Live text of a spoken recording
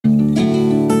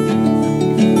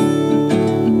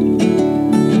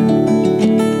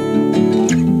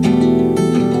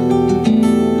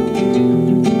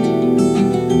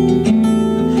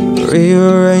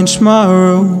my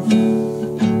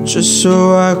room just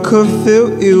so I could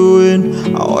fill you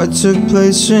in on what took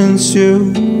place since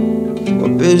you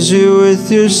were busy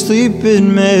with your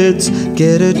sleeping meds.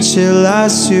 Get a chill,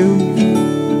 ask you.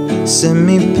 Send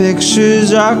me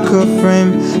pictures I could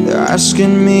frame. They're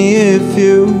asking me if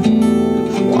you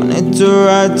wanted to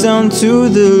ride down to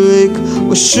the lake.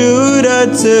 What should I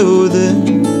tell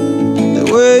them? That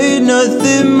we're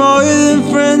nothing more than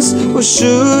friends. Or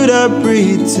should I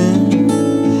pretend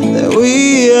that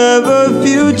we have a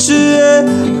future that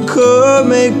could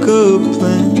make a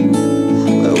plan,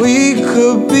 where we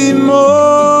could be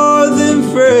more than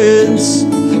friends?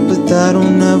 But that'll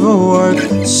never work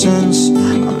since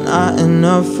I'm not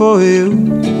enough for you.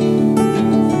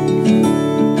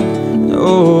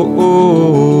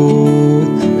 Oh,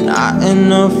 not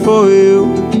enough for you.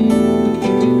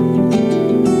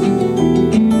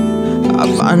 I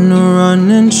buy new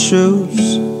running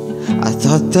shoes. I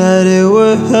thought that it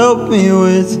would help me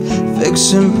with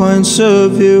fixing points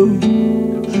of view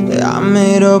that I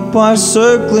made up while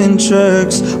circling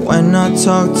tracks when I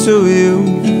talk to you.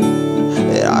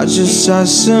 That I just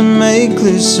has to make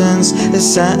clear sense. It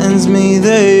saddens me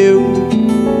that you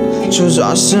chose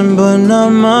Austin but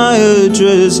not my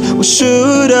address. What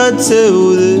should I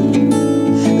tell them?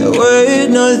 That we're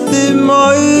nothing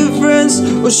more than friends.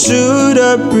 Or should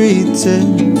I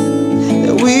pretend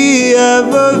that we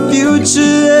have a future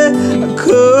that I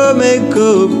could make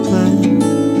a plan,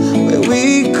 where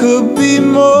we could be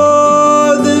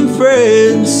more than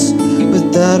friends?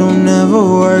 But that'll never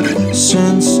work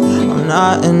since I'm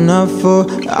not enough for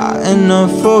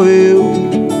you.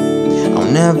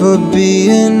 I'll never be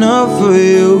enough for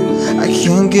you. I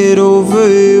can't get over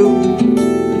you.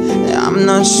 I'm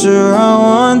not sure I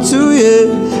want to yet.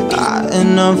 Not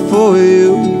enough for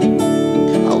you.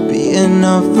 I'll be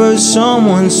enough for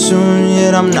someone soon,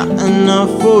 yet I'm not enough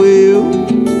for you.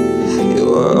 You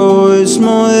were always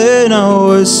more than I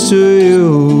was to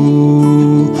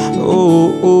you.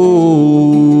 Oh,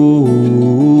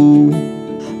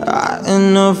 not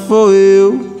enough for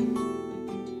you.